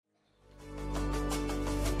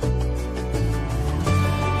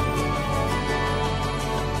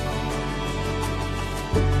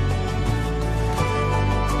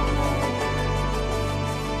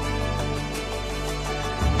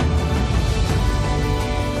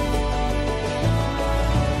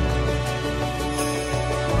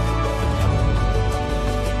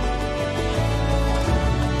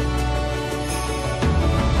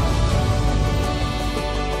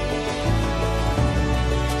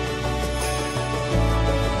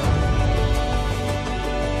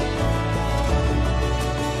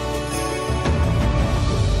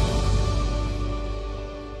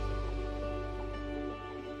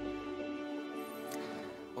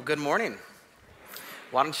Good morning.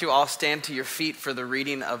 Why don't you all stand to your feet for the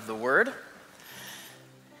reading of the word?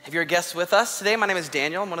 If you're a guest with us today, my name is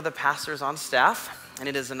Daniel. I'm one of the pastors on staff, and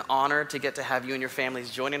it is an honor to get to have you and your families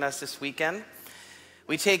joining us this weekend.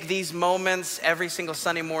 We take these moments every single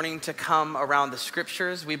Sunday morning to come around the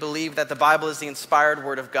scriptures. We believe that the Bible is the inspired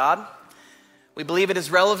word of God. We believe it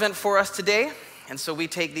is relevant for us today, and so we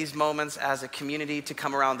take these moments as a community to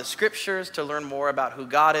come around the scriptures to learn more about who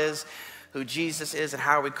God is, who Jesus is, and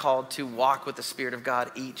how are we called to walk with the Spirit of God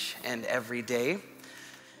each and every day.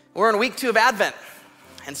 We're in week 2 of Advent,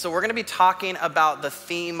 and so we're going to be talking about the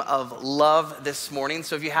theme of love this morning.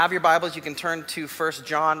 So if you have your Bibles, you can turn to 1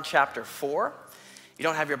 John chapter 4. If you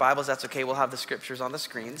don't have your Bibles, that's okay. We'll have the scriptures on the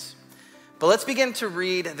screens. But let's begin to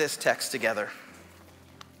read this text together.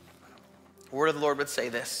 The word of the Lord would say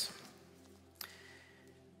this: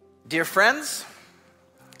 Dear friends,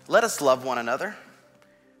 let us love one another,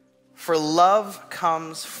 for love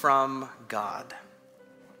comes from God.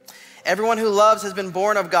 Everyone who loves has been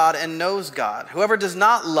born of God and knows God. Whoever does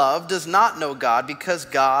not love does not know God, because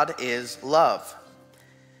God is love.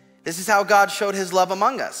 This is how God showed his love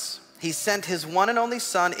among us. He sent his one and only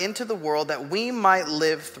Son into the world that we might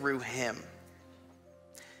live through him.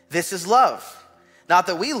 This is love, not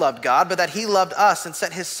that we loved God, but that he loved us and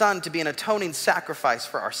sent his Son to be an atoning sacrifice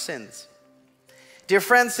for our sins. Dear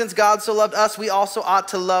friends, since God so loved us, we also ought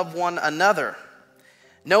to love one another.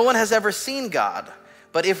 No one has ever seen God,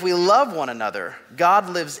 but if we love one another, God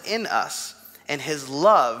lives in us, and his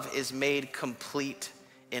love is made complete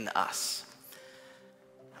in us.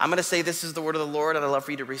 I'm going to say this is the word of the Lord, and I'd love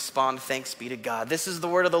for you to respond, thanks be to God. This is the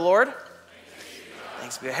word of the Lord.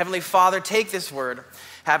 Thanks be to God. Heavenly Father, take this word,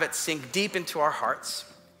 have it sink deep into our hearts.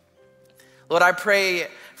 Lord, I pray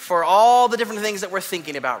for all the different things that we're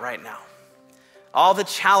thinking about right now. All the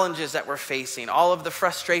challenges that we're facing, all of the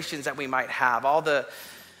frustrations that we might have, all the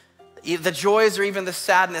joys or even the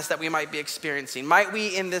sadness that we might be experiencing. Might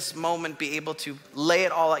we in this moment be able to lay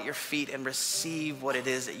it all at your feet and receive what it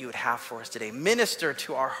is that you would have for us today. Minister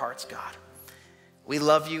to our hearts, God. We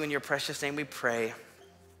love you. In your precious name we pray.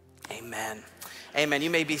 Amen. Amen. You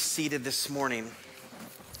may be seated this morning.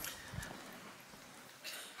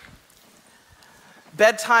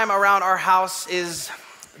 Bedtime around our house is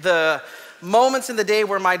the moments in the day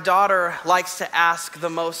where my daughter likes to ask the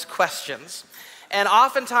most questions. And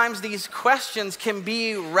oftentimes these questions can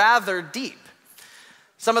be rather deep.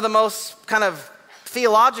 Some of the most kind of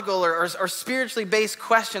theological or spiritually based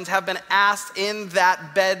questions have been asked in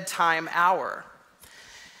that bedtime hour.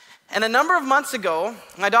 And a number of months ago,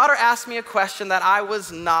 my daughter asked me a question that I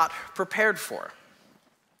was not prepared for.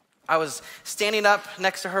 I was standing up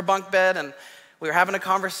next to her bunk bed, and we were having a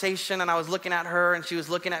conversation, and I was looking at her and she was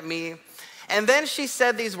looking at me. And then she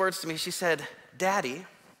said these words to me. She said, "Daddy,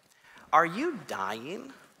 are you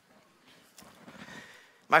dying?"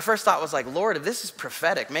 My first thought was like, Lord, if this is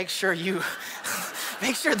prophetic, make sure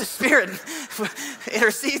the Spirit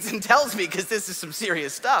intercedes and tells me, because this is some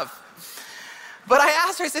serious stuff. But I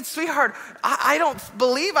asked her, I said, "Sweetheart, I don't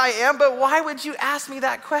believe I am, but why would you ask me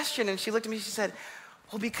that question?" And she looked at me, she said,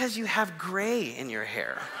 "Well, because you have gray in your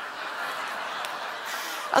hair."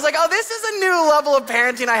 I was like, oh, this is a new level of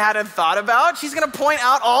parenting I hadn't thought about. She's gonna point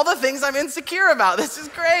out all the things I'm insecure about. This is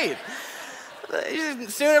great.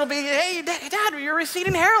 Soon it'll be, hey, Dad, your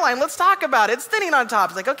receding hairline, let's talk about it. It's thinning on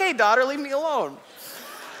top. It's like, okay, daughter, leave me alone.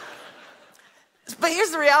 But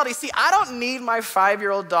here's the reality. See, I don't need my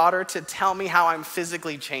 5-year-old daughter to tell me how I'm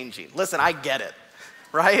physically changing. Listen, I get it,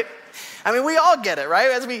 right? I mean, we all get it,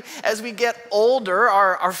 right? As we get older,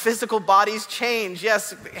 our physical bodies change.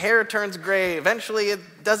 Yes, hair turns gray. Eventually, it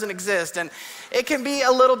doesn't exist. And it can be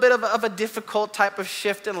a little bit of a difficult type of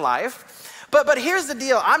shift in life. But here's the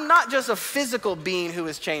deal. I'm not just a physical being who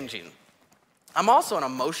is changing. I'm also an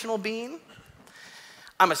emotional being.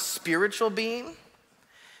 I'm a spiritual being.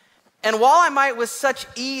 And while I might with such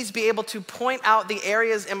ease be able to point out the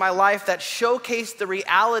areas in my life that showcase the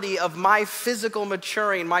reality of my physical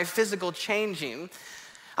maturing, my physical changing,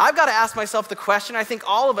 I've got to ask myself the question, I think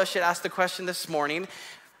all of us should ask the question this morning,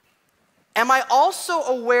 am I also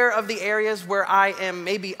aware of the areas where I am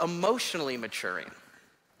maybe emotionally maturing?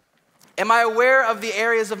 Am I aware of the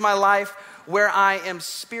areas of my life where I am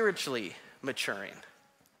spiritually maturing?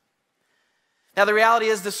 Now, the reality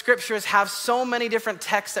is the scriptures have so many different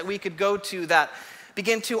texts that we could go to that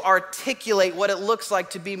begin to articulate what it looks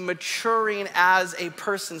like to be maturing as a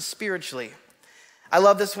person spiritually. I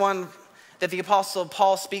love this one that the Apostle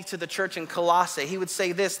Paul speaks to the church in Colossae. He would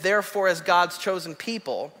say this: "Therefore, as God's chosen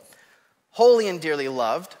people, holy and dearly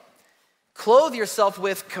loved, clothe yourself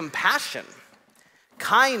with compassion,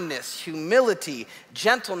 kindness, humility,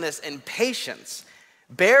 gentleness, and patience.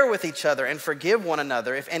 Bear with each other and forgive one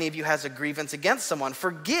another if any of you has a grievance against someone.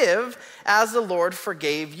 Forgive as the Lord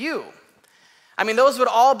forgave you. I mean, those would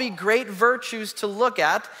all be great virtues to look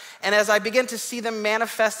at, and as I begin to see them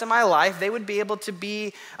manifest in my life, they would be able to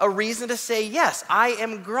be a reason to say, yes, I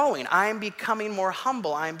am growing, I am becoming more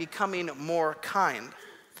humble, I am becoming more kind.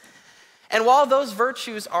 And while those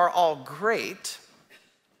virtues are all great,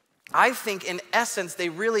 I think in essence they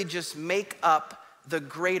really just make up the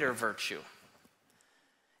greater virtue.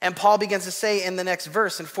 And Paul begins to say in the next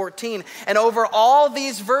verse, in 14, and over all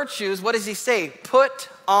these virtues, what does he say? Put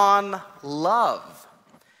on love,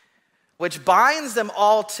 which binds them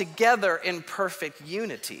all together in perfect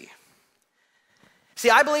unity. See,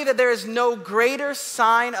 I believe that there is no greater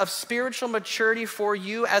sign of spiritual maturity for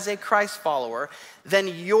you as a Christ follower than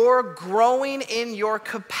your growing in your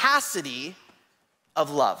capacity of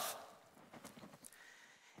love.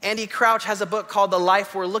 Andy Crouch has a book called The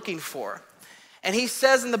Life We're Looking For. And he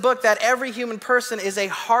says in the book that every human person is a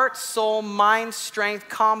heart, soul, mind, strength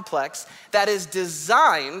complex that is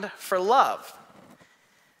designed for love.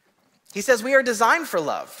 He says we are designed for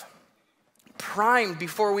love, primed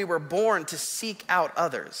before we were born to seek out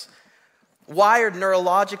others, wired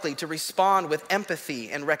neurologically to respond with empathy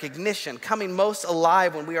and recognition, coming most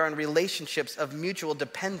alive when we are in relationships of mutual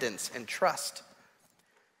dependence and trust.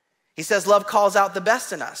 He says love calls out the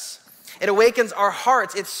best in us. It awakens our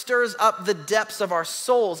hearts. It stirs up the depths of our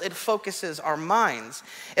souls. It focuses our minds.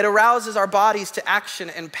 It arouses our bodies to action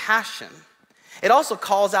and passion. It also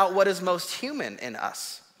calls out what is most human in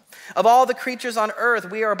us. Of all the creatures on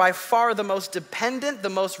earth, we are by far the most dependent, the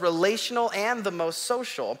most relational, and the most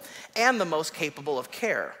social, and the most capable of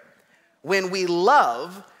care. When we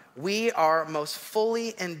love, we are most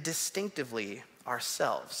fully and distinctively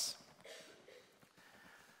ourselves.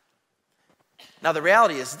 Now, the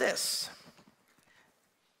reality is this.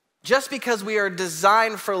 Just because we are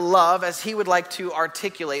designed for love, as he would like to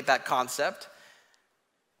articulate that concept,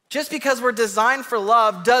 just because we're designed for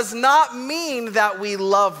love does not mean that we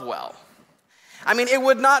love well. I mean, it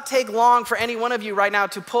would not take long for any one of you right now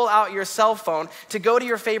to pull out your cell phone, to go to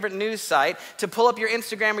your favorite news site, to pull up your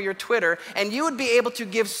Instagram or your Twitter, and you would be able to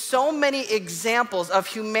give so many examples of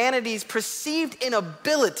humanity's perceived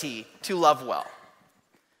inability to love well.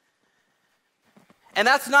 And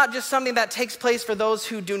that's not just something that takes place for those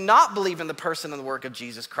who do not believe in the person and the work of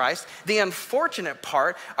Jesus Christ. The unfortunate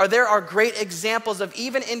part are there are great examples of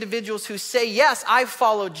even individuals who say, yes, I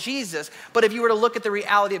follow Jesus, but if you were to look at the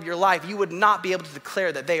reality of your life, you would not be able to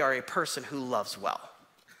declare that they are a person who loves well.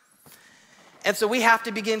 And so we have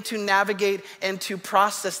to begin to navigate and to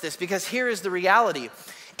process this, because here is the reality.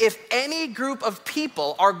 If any group of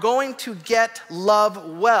people are going to get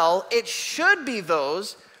love well, it should be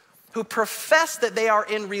those who profess that they are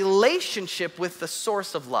in relationship with the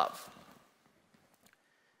source of love.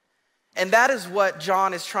 And that is what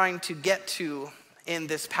John is trying to get to in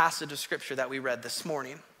this passage of scripture that we read this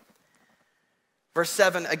morning. Verse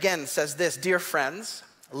 7 again says this, "Dear friends,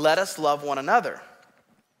 let us love one another."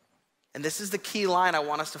 And this is the key line I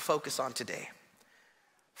want us to focus on today.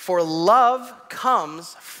 "For love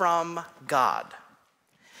comes from God.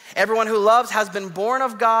 Everyone who loves has been born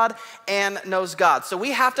of God and knows God." So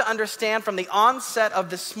we have to understand from the onset of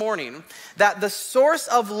this morning that the source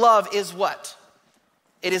of love is what?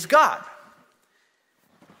 It is God.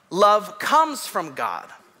 Love comes from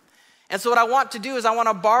God. And so what I want to do is I want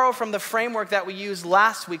to borrow from the framework that we used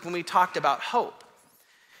last week when we talked about hope.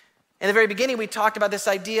 In the very beginning, we talked about this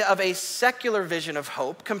idea of a secular vision of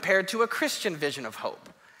hope compared to a Christian vision of hope.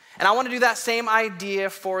 And I want to do that same idea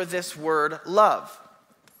for this word love.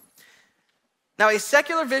 Now, a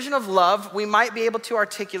secular vision of love, we might be able to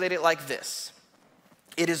articulate it like this.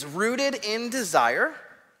 It is rooted in desire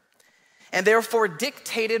and therefore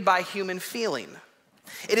dictated by human feeling.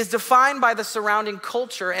 It is defined by the surrounding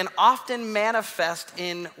culture and often manifest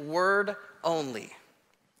in word only.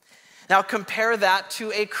 Now, compare that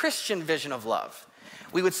to a Christian vision of love.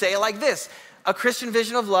 We would say it like this. A Christian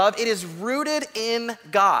vision of love, it is rooted in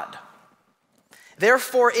God.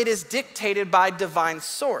 Therefore, it is dictated by divine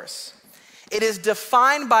source. It is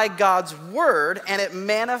defined by God's word, and it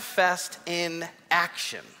manifests in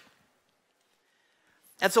action.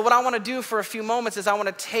 And so what I want to do for a few moments is I want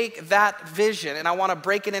to take that vision and I want to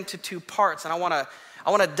break it into two parts, and I want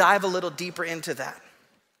to dive a little deeper into that.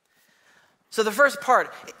 So the first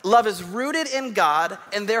part, love is rooted in God,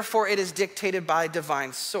 and therefore it is dictated by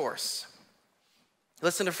divine source.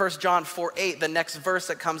 Listen to 1 John 4:8, the next verse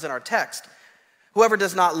that comes in our text. "Whoever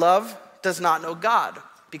does not love does not know God."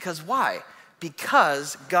 Because why?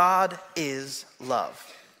 Because God is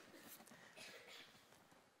love.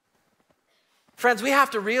 Friends, we have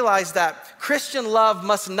to realize that Christian love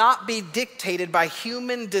must not be dictated by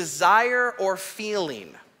human desire or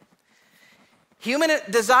feeling. Human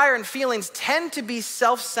desire and feelings tend to be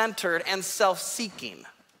self-centered and self-seeking.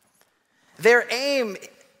 Their aim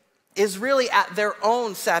is really at their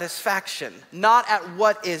own satisfaction, not at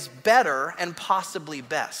what is better and possibly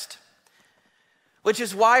best. Which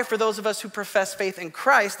is why for those of us who profess faith in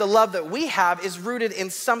Christ, the love that we have is rooted in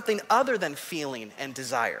something other than feeling and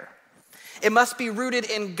desire. It must be rooted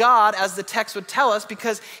in God, as the text would tell us,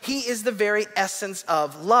 because he is the very essence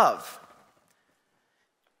of love.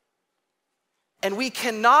 And we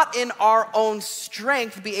cannot in our own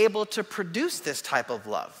strength be able to produce this type of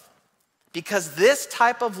love. Because this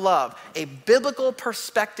type of love, a biblical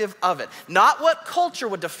perspective of it, not what culture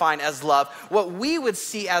would define as love, what we would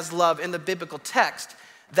see as love in the biblical text,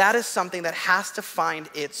 that is something that has to find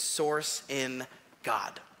its source in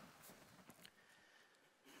God.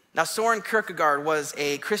 Now, Soren Kierkegaard was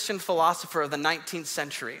a Christian philosopher of the 19th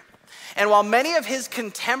century. And while many of his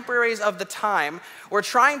contemporaries of the time were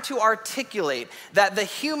trying to articulate that the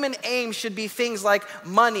human aim should be things like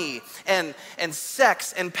money and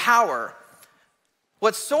sex and power,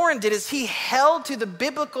 what Soren did is he held to the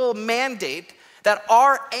biblical mandate that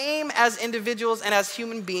our aim as individuals and as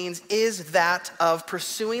human beings is that of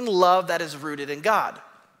pursuing love that is rooted in God.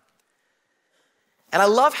 And I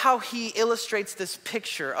love how he illustrates this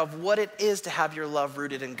picture of what it is to have your love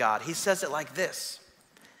rooted in God. He says it like this: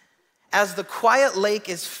 as the quiet lake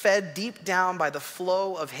is fed deep down by the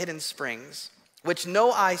flow of hidden springs, which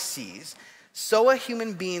no eye sees, so a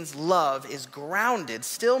human being's love is grounded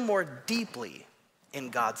still more deeply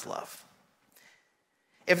in God's love.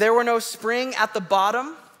 If there were no spring at the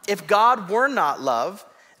bottom, if God were not love,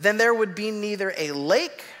 then there would be neither a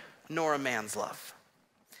lake nor a man's love.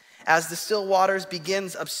 As the still waters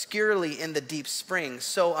begins obscurely in the deep spring,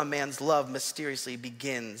 so a man's love mysteriously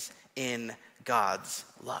begins in God's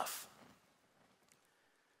love.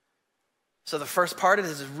 So the first part, it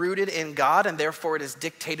is rooted in God, and therefore it is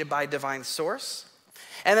dictated by a divine source.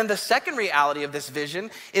 And then the second reality of this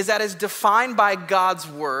vision is that it's defined by God's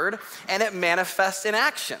word and it manifests in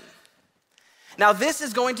action. Now, this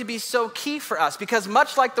is going to be so key for us because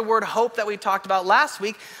much like the word hope that we talked about last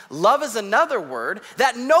week, love is another word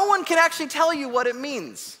that no one can actually tell you what it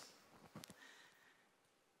means.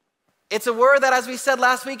 It's a word that, as we said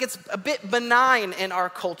last week, it's a bit benign in our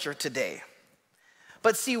culture today.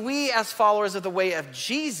 But see, we as followers of the way of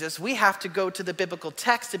Jesus, we have to go to the biblical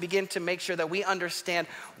text to begin to make sure that we understand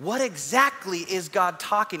what exactly is God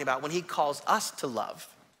talking about when he calls us to love.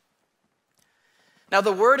 Now,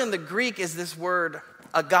 the word in the Greek is this word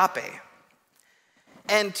agape.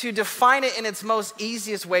 And to define it in its most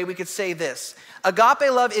easiest way, we could say this: agape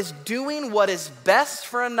love is doing what is best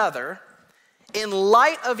for another in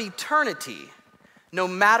light of eternity, no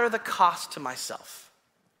matter the cost to myself.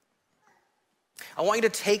 I want you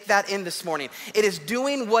to take that in this morning. It is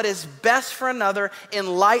doing what is best for another in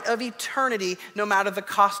light of eternity, no matter the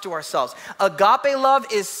cost to ourselves. Agape love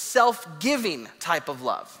is self-giving type of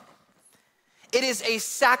love. It is a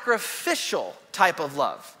sacrificial type of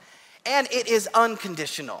love. And it is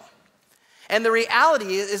unconditional. And the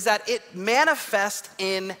reality is that it manifests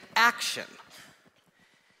in action.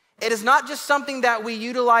 It is not just something that we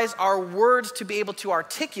utilize our words to be able to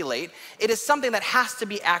articulate. It is something that has to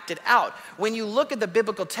be acted out. When you look at the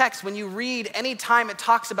biblical text, when you read any time it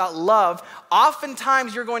talks about love,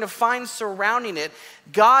 oftentimes you're going to find surrounding it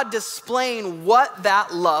God displaying what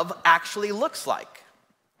that love actually looks like.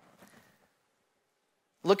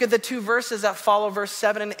 Look at the two verses that follow verse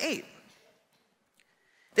 7 and 8.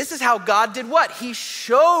 This is how God did what? He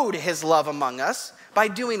showed his love among us by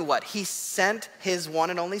doing what? He sent his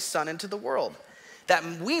one and only Son into the world that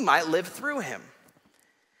we might live through him.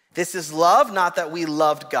 This is love, not that we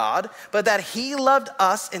loved God, but that he loved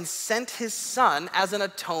us and sent his Son as an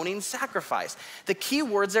atoning sacrifice. The key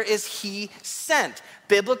words there is he sent.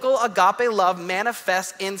 Biblical agape love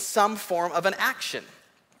manifests in some form of an action.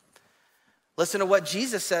 Listen to what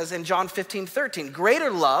Jesus says in John 15:13.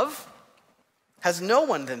 Greater love has no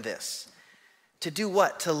one than this. To do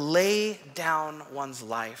what? To lay down one's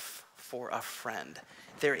life for a friend.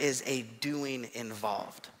 There is a doing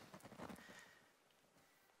involved.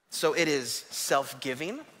 So it is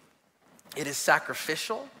self-giving, it is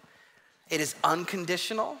sacrificial, it is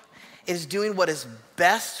unconditional, it is doing what is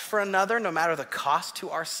best for another no matter the cost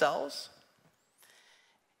to ourselves.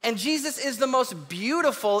 And Jesus is the most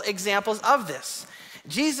beautiful examples of this.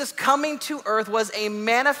 Jesus coming to earth was a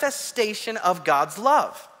manifestation of God's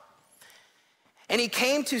love. And he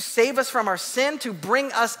came to save us from our sin, to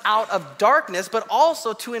bring us out of darkness, but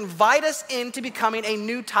also to invite us into becoming a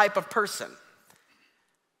new type of person.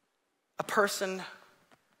 a person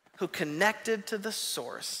who connected to the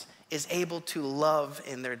source is able to love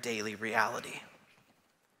in their daily reality.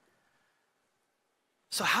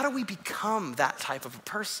 So how do we become that type of a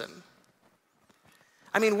person?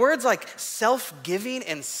 I mean, words like self-giving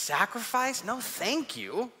and sacrifice, no thank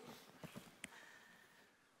you.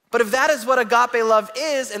 But if that is what agape love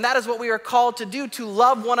is, and that is what we are called to do, to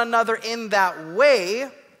love one another in that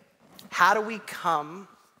way, how do we come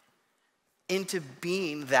into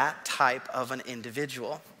being that type of an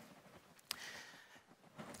individual?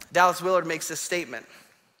 Dallas Willard makes this statement.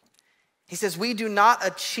 He says, we do not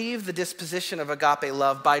achieve the disposition of agape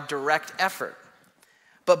love by direct effort,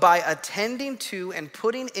 but by attending to and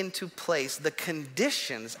putting into place the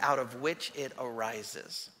conditions out of which it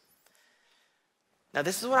arises. Now,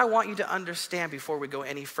 this is what I want you to understand before we go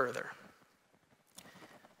any further.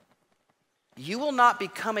 You will not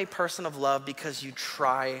become a person of love because you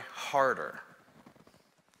try harder.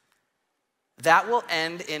 That will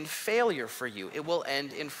end in failure for you. It will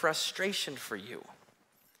end in frustration for you.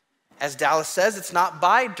 As Dallas says, it's not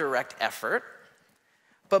by direct effort,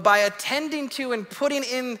 but by attending to and putting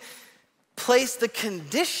in place the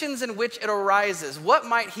conditions in which it arises. What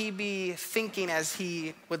might he be thinking as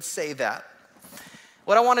he would say that?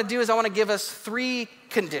 What I want to do is I want to give us 3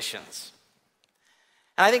 conditions.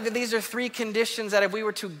 And I think that these are 3 conditions that if we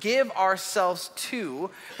were to give ourselves to,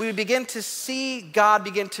 we would begin to see God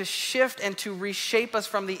begin to shift and to reshape us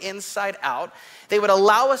from the inside out. They would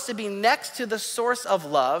allow us to be next to the source of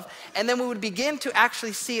love, and then we would begin to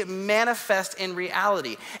actually see it manifest in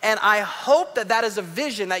reality. And I hope that that is a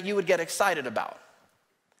vision that you would get excited about.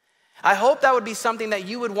 I hope that would be something that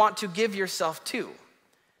you would want to give yourself to.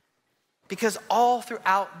 Because all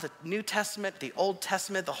throughout the New Testament, the Old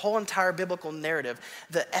Testament, the whole entire biblical narrative,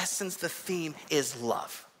 the essence, the theme is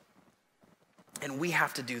love. And we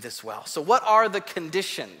have to do this well. So what are the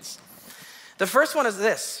conditions? The first one is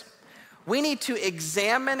this. We need to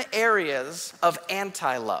examine areas of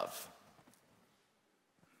anti-love.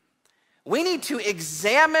 We need to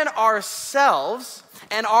examine ourselves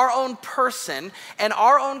and our own person and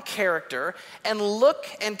our own character and look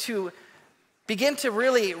and to begin to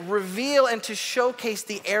really reveal and to showcase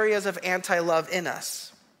the areas of anti-love in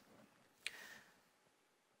us.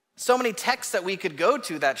 So many texts that we could go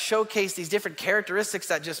to that showcase these different characteristics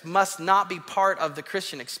that just must not be part of the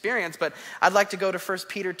Christian experience, but I'd like to go to 1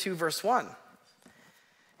 Peter 2, verse 1.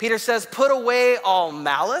 Peter says, put away all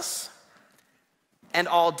malice and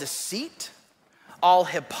all deceit, all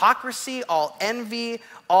hypocrisy, all envy,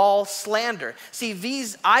 all slander. See,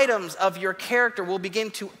 these items of your character will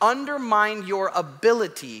begin to undermine your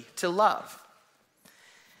ability to love.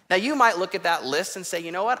 Now, you might look at that list and say,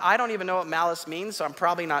 you know what? I don't even know what malice means, so I'm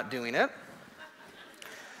probably not doing it.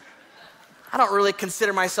 I don't really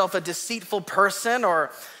consider myself a deceitful person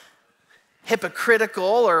or hypocritical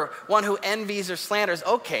or one who envies or slanders.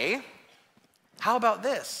 Okay, how about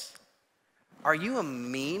this? Are you a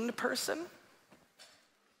mean person?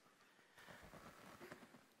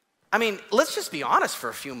 I mean, let's just be honest for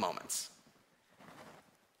a few moments.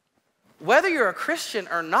 Whether you're a Christian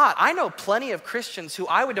or not, I know plenty of Christians who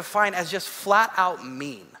I would define as just flat out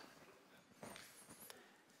mean.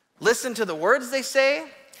 Listen to the words they say,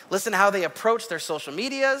 listen to how they approach their social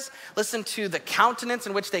medias, listen to the countenance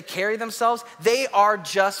in which they carry themselves. They are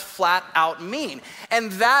just flat out mean.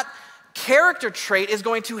 And that character trait is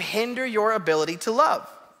going to hinder your ability to love.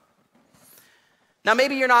 Now,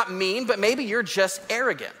 maybe you're not mean, but maybe you're just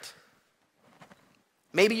arrogant.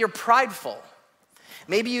 Maybe you're prideful.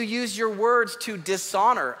 Maybe you use your words to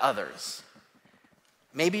dishonor others.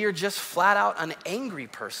 Maybe you're just flat out an angry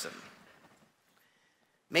person.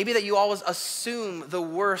 Maybe that you always assume the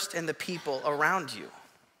worst in the people around you.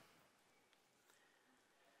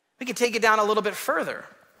 We can take it down a little bit further.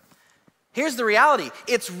 Here's the reality.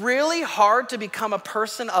 It's really hard to become a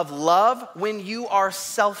person of love when you are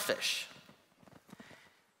selfish.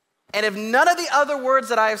 And if none of the other words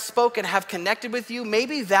that I have spoken have connected with you,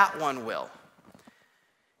 maybe that one will.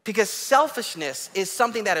 Because selfishness is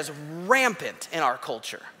something that is rampant in our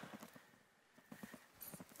culture.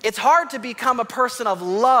 It's hard to become a person of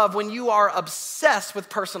love when you are obsessed with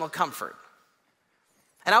personal comfort.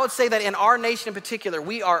 And I would say that in our nation in particular,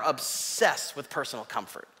 we are obsessed with personal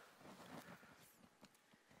comfort.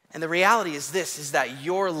 And the reality is this, is that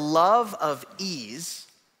your love of ease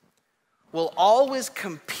will always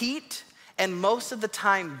compete and most of the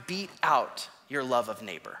time beat out your love of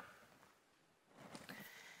neighbor.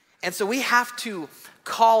 And so we have to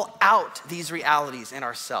call out these realities in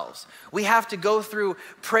ourselves. We have to go through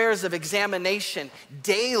prayers of examination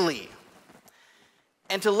daily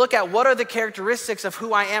and to look at what are the characteristics of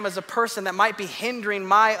who I am as a person that might be hindering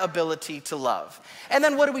my ability to love. And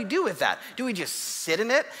then what do we do with that? Do we just sit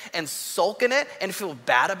in it and sulk in it and feel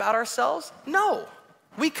bad about ourselves? No,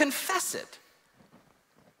 we confess it.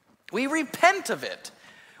 We repent of it.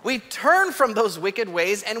 We turn from those wicked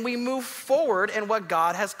ways and we move forward in what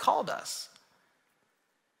God has called us.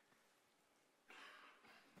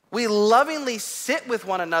 We lovingly sit with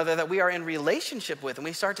one another that we are in relationship with, and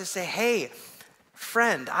we start to say, hey,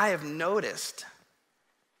 friend, I have noticed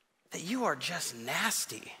that you are just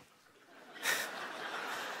nasty.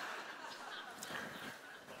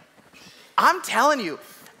 I'm telling you,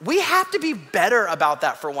 we have to be better about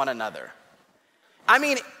that for one another. I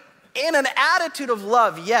mean, in an attitude of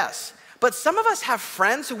love, yes, but some of us have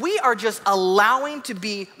friends who we are just allowing to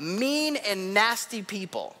be mean and nasty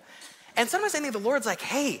people. And sometimes I think the Lord's like,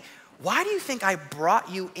 hey, why do you think I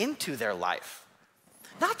brought you into their life?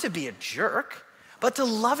 Not to be a jerk, but to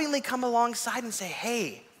lovingly come alongside and say,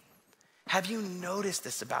 hey, have you noticed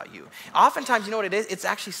this about you? Oftentimes, you know what it is? It's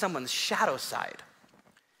actually someone's shadow side.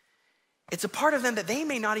 It's a part of them that they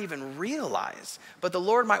may not even realize, but the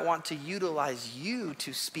Lord might want to utilize you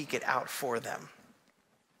to speak it out for them.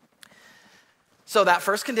 So that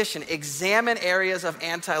first condition, examine areas of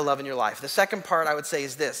anti-love in your life. The second part I would say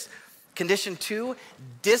is this. Condition 2,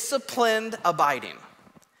 disciplined abiding.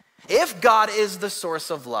 If God is the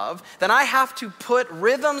source of love, then I have to put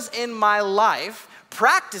rhythms in my life,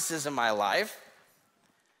 practices in my life,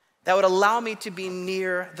 that would allow me to be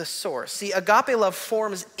near the source. See, agape love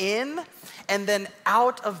forms in and then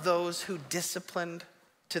out of those who disciplined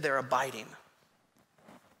to their abiding.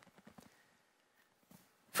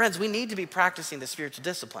 Friends, we need to be practicing the spiritual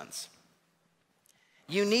disciplines.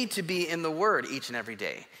 You need to be in the Word each and every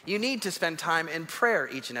day. You need to spend time in prayer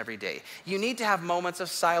each and every day. You need to have moments of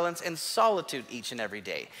silence and solitude each and every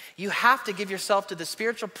day. You have to give yourself to the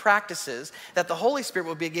spiritual practices that the Holy Spirit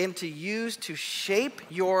will begin to use to shape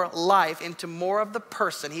your life into more of the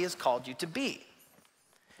person He has called you to be.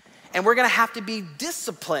 And we're going to have to be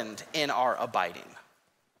disciplined in our abiding.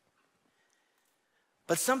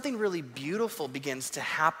 But something really beautiful begins to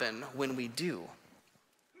happen when we do.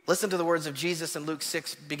 Listen to the words of Jesus in Luke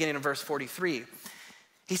 6, beginning in verse 43.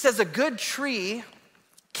 He says, a good tree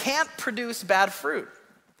can't produce bad fruit,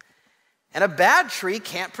 and a bad tree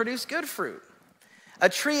can't produce good fruit. A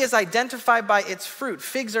tree is identified by its fruit.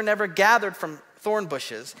 Figs are never gathered from thorn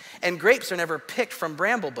bushes, and grapes are never picked from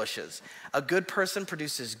bramble bushes. A good person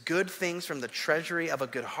produces good things from the treasury of a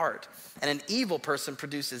good heart, and an evil person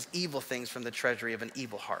produces evil things from the treasury of an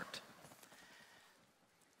evil heart.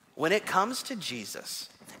 When it comes to Jesus,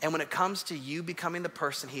 and when it comes to you becoming the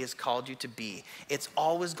person He has called you to be, it's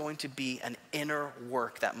always going to be an inner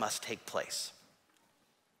work that must take place.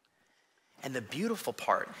 And the beautiful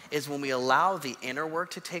part is when we allow the inner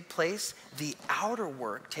work to take place, the outer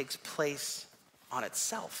work takes place on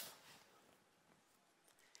itself.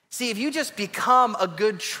 See, if you just become a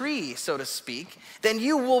good tree, so to speak, then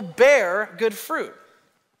you will bear good fruit.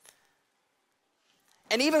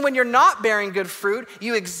 And even when you're not bearing good fruit,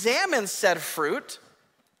 you examine said fruit,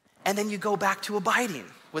 and then you go back to abiding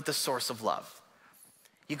with the source of love.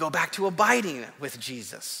 You go back to abiding with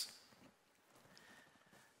Jesus.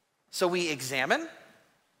 So we examine.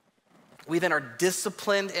 We then are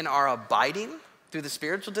disciplined in our abiding through the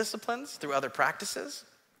spiritual disciplines, through other practices.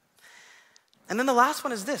 And then the last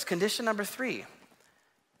one is this, condition number 3.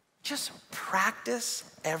 Just practice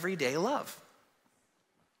everyday love.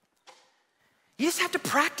 You just have to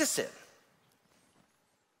practice it.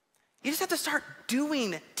 You just have to start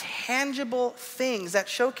doing tangible things that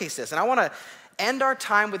showcase this. And I want to end our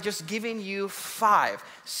time with just giving you 5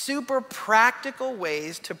 super practical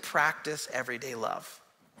ways to practice everyday love.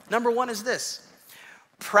 Number 1 is this: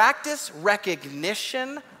 practice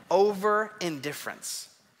recognition over indifference.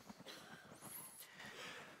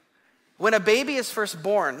 When a baby is first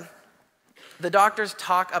born, the doctors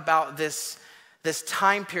talk about this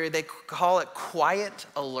time period. They call it quiet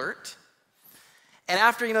alert. And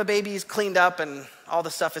after, the baby's cleaned up and all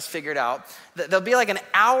the stuff is figured out, there'll be like an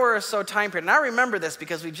hour or so time period. And I remember this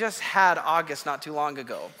because we just had August not too long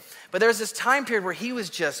ago. But there's this time period where he was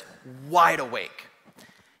just wide awake.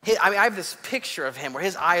 I have this picture of him where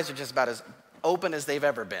his eyes are just about as open as they've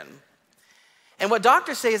ever been. And what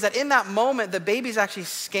doctors say is that in that moment, the baby's actually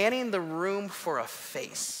scanning the room for a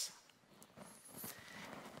face.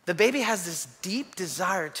 The baby has this deep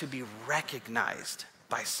desire to be recognized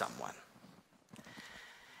by someone.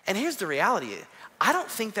 And here's the reality. I don't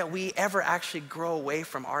think that we ever actually grow away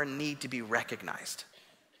from our need to be recognized.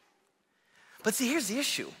 But see, here's the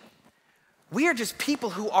issue. We are just people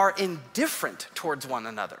who are indifferent towards one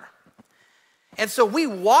another. And so we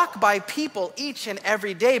walk by people each and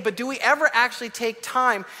every day, but do we ever actually take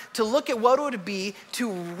time to look at what it would be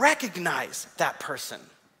to recognize that person?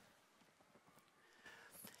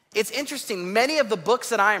 It's interesting, many of the books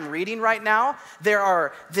that I am reading right now,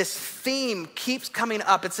 this theme keeps coming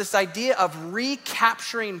up. It's this idea of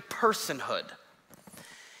recapturing personhood.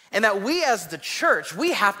 And that we as the church,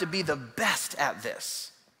 we have to be the best at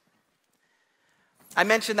this. I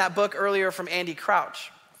mentioned that book earlier from Andy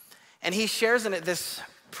Crouch. And he shares in it this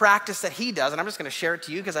practice that he does, and I'm just gonna share it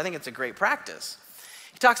to you because I think it's a great practice.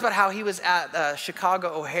 He talks about how he was at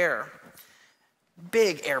Chicago O'Hare,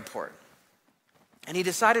 big airport. And he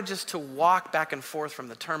decided just to walk back and forth from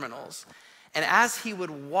the terminals. And as he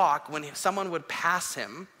would walk, when someone would pass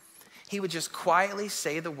him, he would just quietly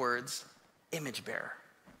say the words, image bearer,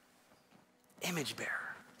 image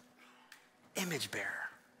bearer, image bearer.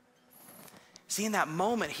 See, in that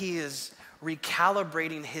moment, he is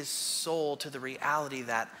recalibrating his soul to the reality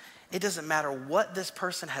that it doesn't matter what this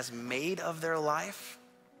person has made of their life.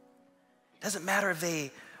 It doesn't matter if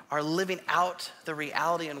they are living out the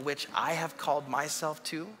reality in which I have called myself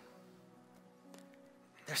to.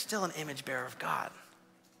 They're still an image bearer of God.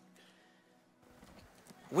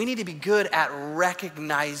 We need to be good at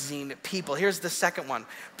recognizing people. Here's the second one.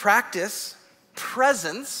 Practice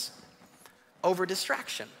presence over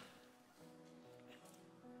distraction.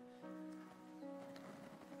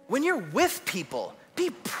 When you're with people, be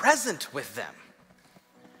present with them.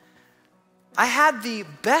 I had the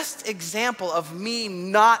best example of me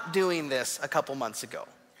not doing this a couple months ago.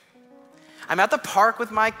 I'm at the park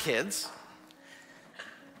with my kids,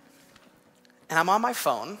 and I'm on my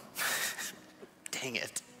phone. Dang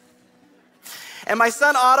it. And my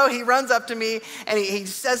son Otto, he runs up to me and he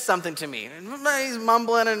says something to me. He's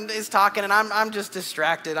mumbling and he's talking, and I'm just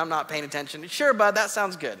distracted. I'm not paying attention. Sure, bud, that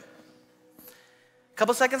sounds good. A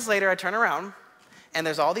couple seconds later, I turn around, and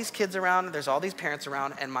there's all these kids around, there's all these parents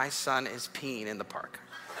around, and my son is peeing in the park.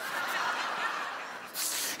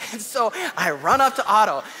 And so I run up to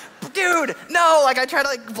Otto. Dude, no, I try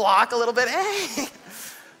to block a little bit. Hey.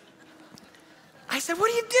 I said,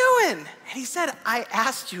 what are you doing? And he said, I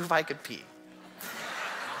asked you if I could pee.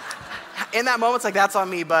 In that moment, it's like, that's on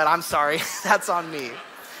me, bud. I'm sorry. That's on me.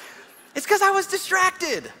 It's because I was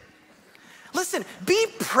distracted. Listen, be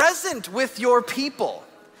present with your people.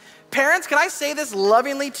 Parents, can I say this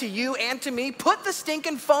lovingly to you and to me? Put the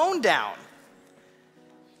stinking phone down.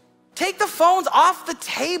 Take the phones off the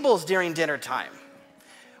tables during dinner time.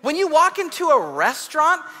 When you walk into a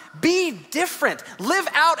restaurant, be different. Live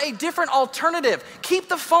out a different alternative. Keep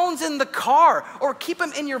the phones in the car or keep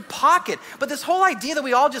them in your pocket. But this whole idea that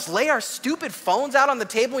we all just lay our stupid phones out on the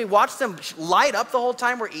table and we watch them light up the whole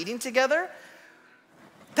time we're eating together,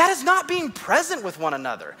 that is not being present with one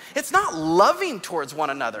another. It's not loving towards one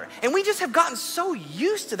another. And we just have gotten so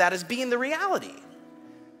used to that as being the reality.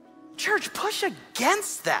 Church, push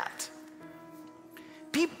against that.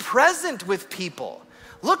 Be present with people.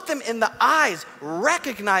 Look them in the eyes.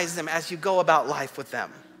 Recognize them as you go about life with them.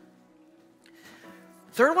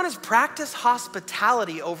 Third one is practice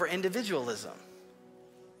hospitality over individualism.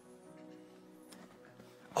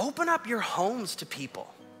 Open up your homes to people.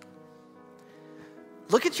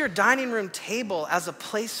 Look at your dining room table as a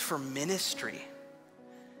place for ministry.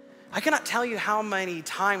 I cannot tell you how many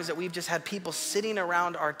times that we've just had people sitting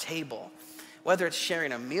around our table, whether it's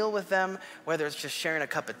sharing a meal with them, whether it's just sharing a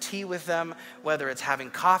cup of tea with them, whether it's having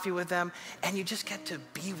coffee with them, and you just get to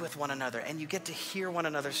be with one another and you get to hear one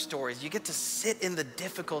another's stories. You get to sit in the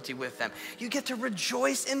difficulty with them. You get to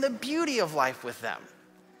rejoice in the beauty of life with them.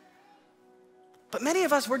 But many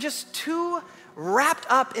of us, we're just too wrapped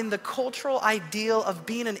up in the cultural ideal of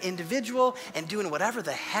being an individual and doing whatever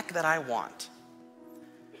the heck that I want.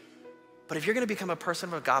 But if you're gonna become a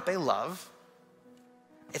person of agape love,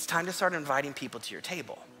 it's time to start inviting people to your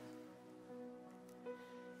table.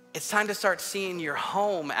 It's time to start seeing your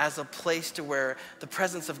home as a place to where the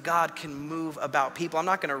presence of God can move about people. I'm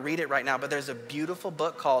not gonna read it right now, but there's a beautiful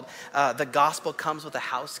book called The Gospel Comes with a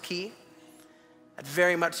House Key. I'd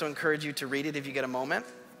very much so encourage you to read it if you get a moment.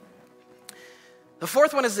 The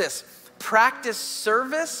fourth one is this: practice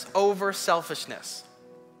service over selfishness.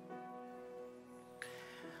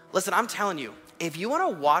 Listen, I'm telling you, if you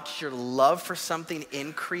want to watch your love for something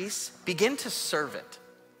increase, begin to serve it.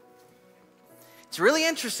 It's really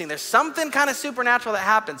interesting. There's something kind of supernatural that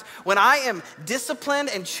happens. When I am disciplined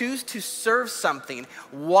and choose to serve something,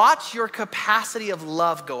 watch your capacity of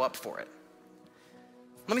love go up for it.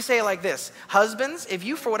 Let me say it like this. Husbands, if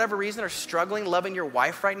you, for whatever reason, are struggling loving your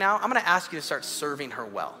wife right now, I'm going to ask you to start serving her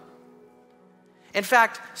well. In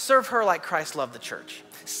fact, serve her like Christ loved the church.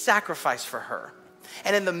 Sacrifice for her.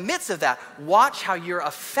 And in the midst of that, watch how your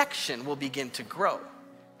affection will begin to grow.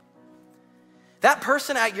 That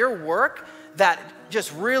person at your work that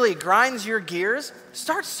just really grinds your gears,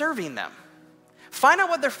 start serving them. Find out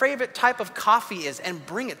what their favorite type of coffee is and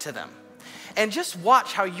bring it to them. And just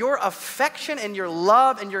watch how your affection and your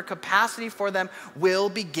love and your capacity for them will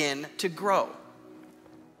begin to grow.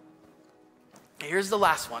 Here's the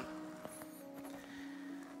last one.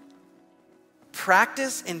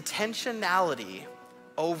 Practice intentionality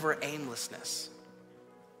over aimlessness.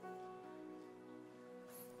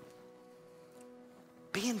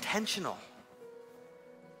 Be intentional.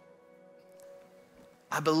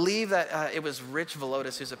 I believe that it was Rich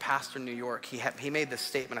Velotis, who's a pastor in New York. He made this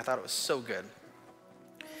statement. I thought it was so good.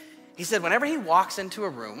 He said, whenever he walks into a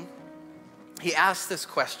room, he asks this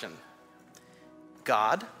question: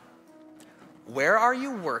 God, where are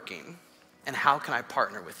you working, and how can I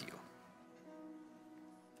partner with you?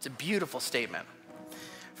 It's a beautiful statement.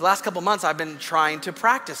 For the last couple months, I've been trying to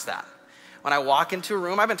practice that. When I walk into a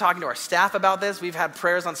room, I've been talking to our staff about this. We've had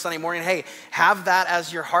prayers on Sunday morning. Hey, have that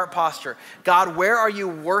as your heart posture. God, where are you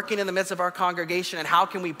working in the midst of our congregation, and how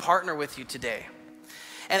can we partner with you today?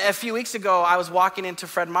 And a few weeks ago, I was walking into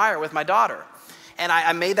Fred Meyer with my daughter, and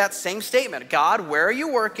I made that same statement. God, where are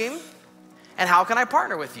you working, and how can I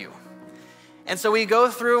partner with you? And so we go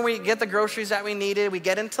through and we get the groceries that we needed. We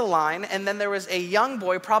get into line, and then there was a young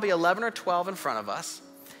boy, probably 11 or 12 in front of us.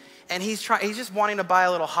 And he's just wanting to buy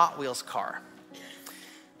a little Hot Wheels car.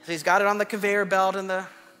 So he's got it on the conveyor belt, and the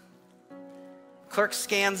clerk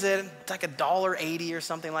scans it. It's like $1.80 or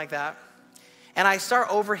something like that. And I start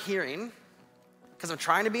overhearing, because I'm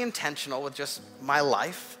trying to be intentional with just my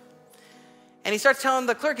life. And he starts telling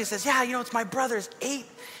the clerk, he says, yeah, you know, it's my brother's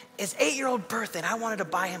 8-year-old birthday, and I wanted to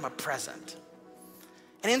buy him a present.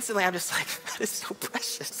 And instantly I'm just like, that is so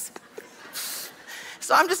precious.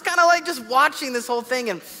 So I'm just kind of like just watching this whole thing,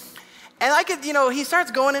 and I could, you know, he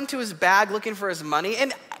starts going into his bag looking for his money,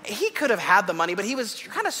 and he could have had the money, but he was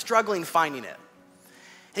kind of struggling finding it.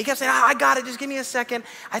 And he kept saying, I got it, just give me a second.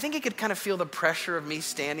 I think he could kind of feel the pressure of me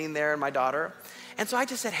standing there and my daughter. And so I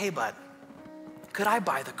just said, hey, bud, could I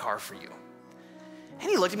buy the car for you? And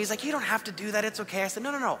he looked at me, he's like, you don't have to do that, it's okay. I said,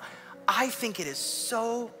 no. I think it is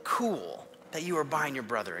so cool that you are buying your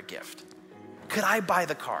brother a gift. Could I buy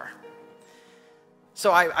the car?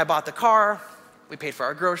 So I bought the car. We paid for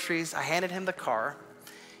our groceries. I handed him the car.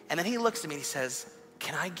 And then he looks at me and he says,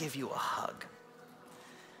 can I give you a hug?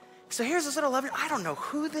 So here's this little 11, I don't know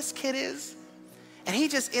who this kid is. And he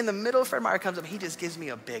just, in the middle of Fred Meyer comes up, he just gives me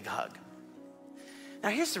a big hug. Now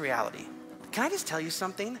here's the reality. Can I just tell you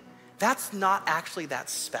something? That's not actually that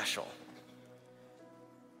special.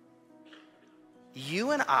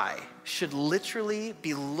 You and I should literally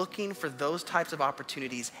be looking for those types of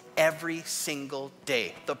opportunities every single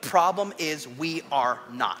day. The problem is we are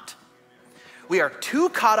not. We are too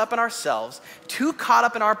caught up in ourselves, too caught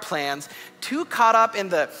up in our plans, too caught up in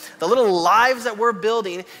the little lives that we're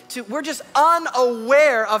building. We're just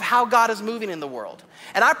unaware of how God is moving in the world.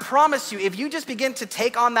 And I promise you, if you just begin to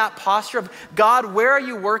take on that posture of, God, where are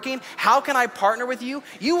you working? How can I partner with you?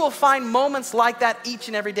 You will find moments like that each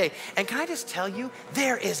and every day. And can I just tell you,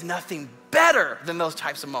 there is nothing better than those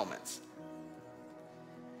types of moments.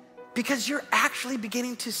 Because you're actually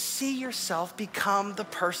beginning to see yourself become the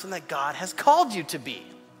person that God has called you to be.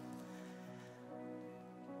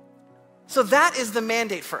 So that is the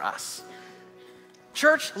mandate for us.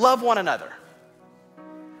 Church, love one another.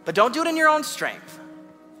 But don't do it in your own strength.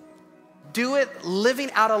 Do it living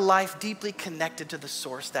out a life deeply connected to the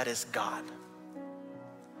source that is God.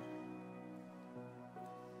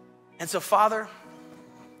 And so, Father,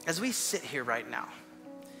 as we sit here right now,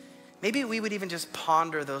 maybe we would even just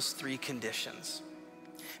ponder those 3 conditions.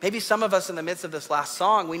 Maybe some of us in the midst of this last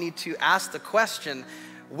song, we need to ask the question,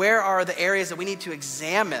 where are the areas that we need to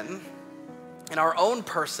examine in our own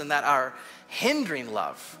person that are hindering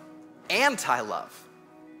love, anti-love?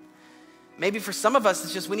 Maybe for some of us,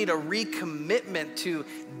 it's just we need a recommitment to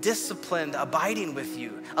disciplined abiding with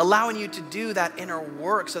you, allowing you to do that inner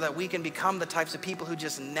work so that we can become the types of people who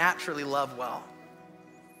just naturally love well.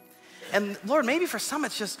 And Lord, maybe for some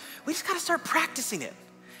it's just, we just gotta start practicing it.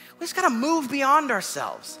 We just gotta move beyond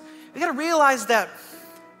ourselves. We gotta realize that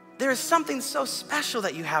there is something so special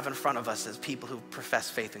that you have in front of us as people who profess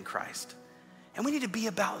faith in Christ. And we need to be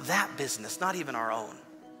about that business, not even our own.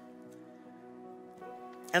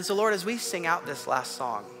 And so, Lord, as we sing out this last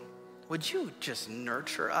song, would you just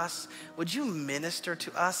nurture us? Would you minister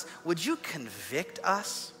to us? Would you convict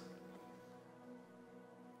us?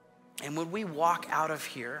 And would we walk out of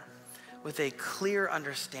here with a clear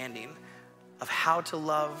understanding of how to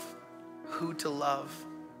love, who to love,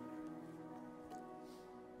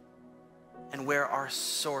 and where our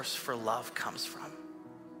source for love comes from.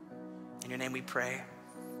 In your name we pray,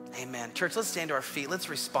 amen. Church, let's stand to our feet. Let's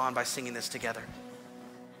respond by singing this together.